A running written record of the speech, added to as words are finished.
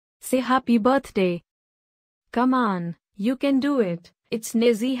say happy birthday. Come on, you can do it. It's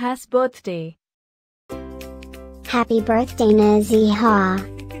Neziha's birthday. Happy birthday, Neziha.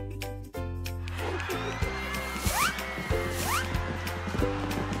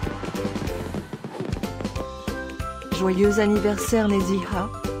 Joyeux anniversaire, Neziha.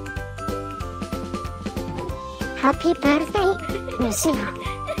 Happy birthday, Neziha.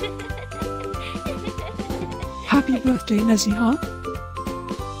 Happy birthday, Neziha.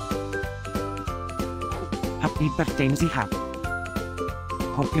 Happy birthday, Neziha.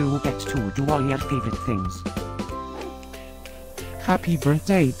 Hope you get to do all your favorite things. Happy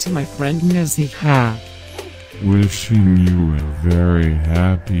birthday to my friend Neziha. Wishing you a very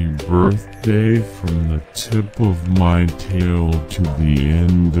happy birthday from the tip of my tail to the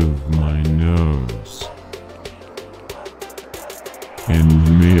end of my nose.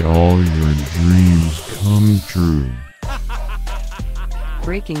 And may all your dreams come true.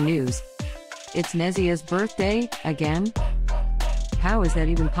 Breaking news. It's Neziha's birthday, again? How is that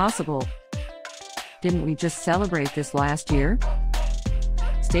even possible? Didn't we just celebrate this last year?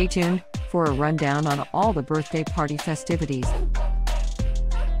 Stay tuned for a rundown on all the birthday party festivities.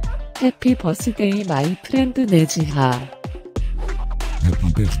 Happy birthday, my friend Neziha.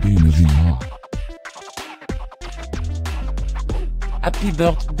 Happy birthday, Neziha. Happy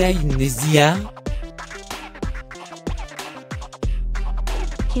birthday, Neziha.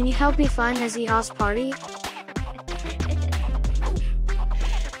 Can you help me find Neziha's party?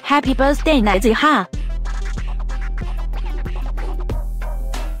 Happy birthday, Neziha.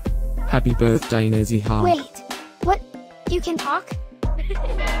 Happy birthday, Neziha. Wait, what? You can talk?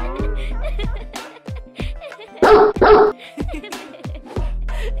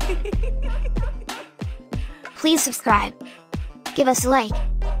 Please subscribe, give us a like,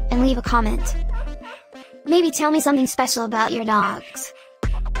 and leave a comment. Maybe tell me something special about your dogs.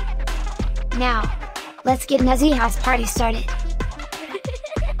 Now, let's get Neziha's party started.